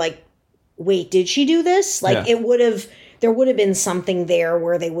where you're like, wait, did she do this? Like, there would have been something there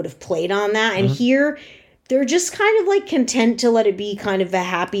where they would have played on that. And here, they're just kind of like content to let it be kind of a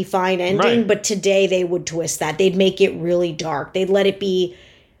happy, fine ending. Right. But today they would twist that. They'd make it really dark. They'd let it be.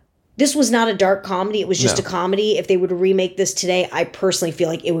 This was not a dark comedy. It was just a comedy. If they were to remake this today, I personally feel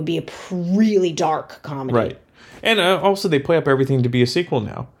like it would be a really dark comedy. Right. And also they play up everything to be a sequel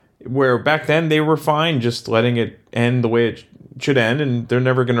now. Where back then they were fine just letting it end the way it should end, and they're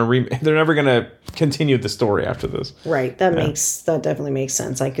never going to continue the story after this. Right. That definitely makes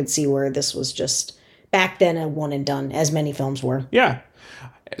sense. I could see where this was just back then a one and done, as many films were. Yeah.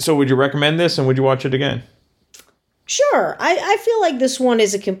 So would you recommend this, and would you watch it again? Sure. I feel like this one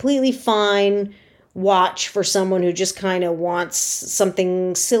is a completely fine watch for someone who just kind of wants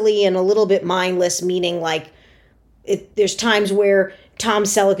something silly and a little bit mindless, meaning like there's times where Tom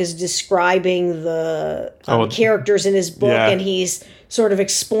Selleck is describing the characters in his book, and he's sort of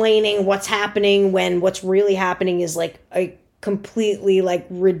explaining what's happening when what's really happening is like a completely like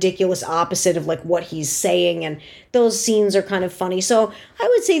ridiculous opposite of like what he's saying, and those scenes are kind of funny. So I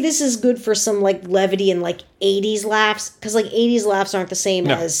would say this is good for some like levity and like 80s laughs, because like 80s laughs aren't the same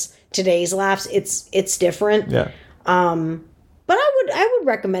as today's laughs. It's different. Yeah. But I would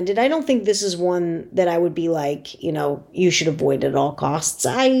recommend it. I don't think this is one that I would be like, you should avoid at all costs.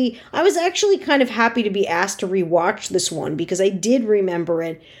 I was actually kind of happy to be asked to rewatch this one because I did remember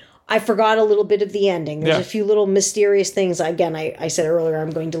it. I forgot a little bit of the ending. There's a few little mysterious things. Again, I said earlier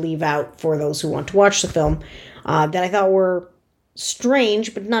I'm going to leave out for those who want to watch the film that I thought were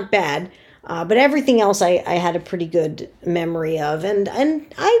strange, but not bad. But everything else I had a pretty good memory of. And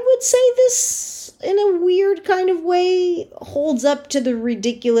I would say this, in a weird kind of way, holds up to the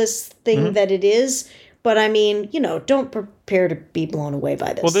ridiculous thing that it is. But I mean, don't prepare to be blown away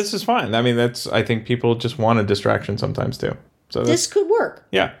by this. Well, this is fine. I mean, I think people just want a distraction sometimes too. So this could work.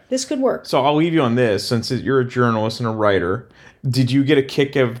 Yeah. This could work. So I'll leave you on this. Since you're a journalist and a writer, did you get a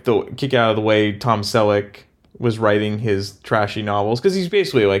kick out of the way Tom Selleck was writing his trashy novels? Because he's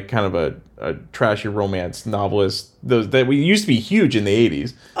basically like kind of a trashy romance novelist. Those that we used to be huge in the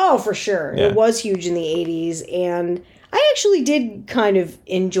 80s. Oh, for sure. Yeah. It was huge in the 80s. And I actually did kind of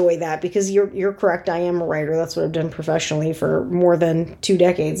enjoy that because you're correct. I am a writer. That's what I've done professionally for more than 2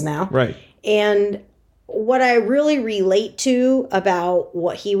 decades now. Right. And what I really relate to about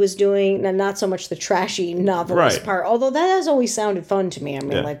what he was doing, and not so much the trashy novelist part, although that has always sounded fun to me. I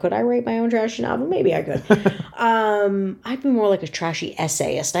mean, like, could I write my own trashy novel? Maybe I could. I'd be more like a trashy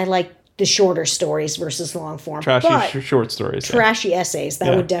essayist. I like the shorter stories versus long form. Trashy short stories. Trashy essays.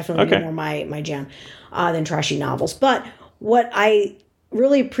 That would definitely be more my jam than trashy novels. But what I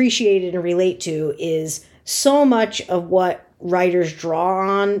really appreciated and relate to is so much of what writers draw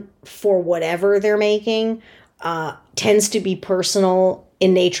on for whatever they're making tends to be personal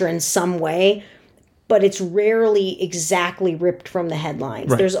in nature in some way, but it's rarely exactly ripped from the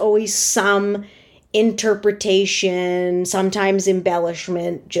headlines. Right. There's always some interpretation, sometimes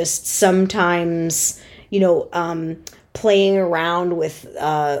embellishment, just sometimes, playing around with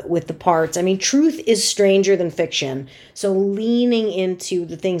the parts. I mean, truth is stranger than fiction. So leaning into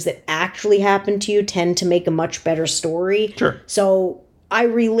the things that actually happen to you tend to make a much better story. Sure. So I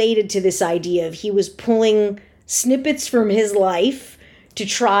related to this idea of he was pulling snippets from his life to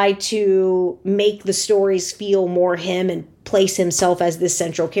try to make the stories feel more him and place himself as this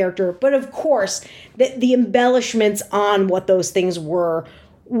central character. But of course, the embellishments on what those things were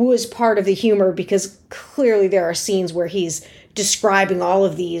was part of the humor, because clearly there are scenes where he's describing all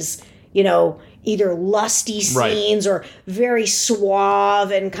of these, either lusty scenes or very suave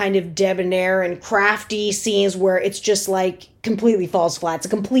and kind of debonair and crafty scenes where it's just like completely falls flat. It's a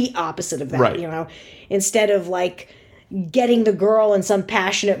complete opposite of that, Instead of like getting the girl in some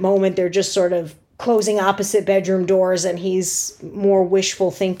passionate moment, they're just sort of closing opposite bedroom doors, and he's more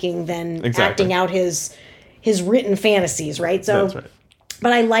wishful thinking than acting out his written fantasies, right? So that's right.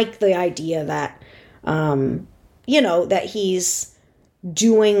 But I like the idea that, that he's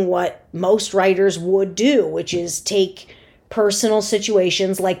doing what most writers would do, which is take personal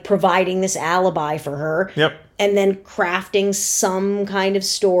situations like providing this alibi for her, and then crafting some kind of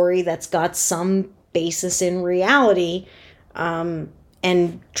story that's got some basis in reality,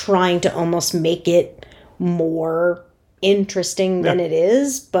 and trying to almost make it more interesting than it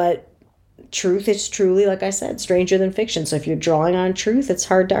is. But truth is truly, like I said, stranger than fiction. So if you're drawing on truth, it's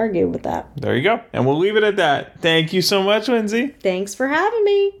hard to argue with that. There you go. And we'll leave it at that. Thank you so much, Lindsay. Thanks for having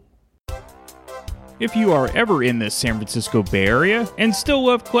me. If you are ever in the San Francisco Bay Area and still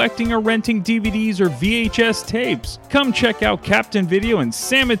love collecting or renting DVDs or VHS tapes, come check out Captain Video in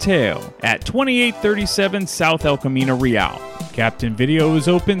San Mateo at 2837 South El Camino Real. Captain Video is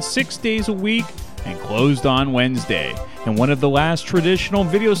open 6 days a week and closed on Wednesday, and one of the last traditional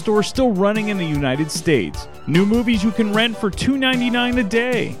video stores still running in the United States. New movies you can rent for $2.99 a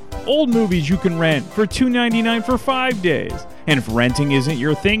day. Old movies you can rent for $2.99 for 5 days. And if renting isn't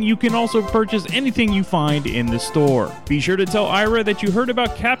your thing, you can also purchase anything you find in the store. Be sure to tell Ira that you heard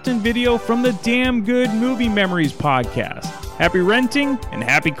about Captain Video from the Damn Good Movie Memories podcast. Happy renting and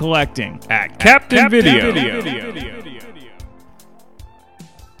happy collecting at Captain Video.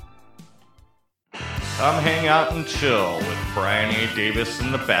 Come hang out and chill with Brian A. Davis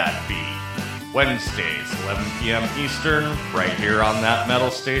and the Bad Beat. Wednesdays, 11 p.m. Eastern, right here on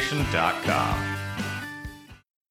thatmetalstation.com.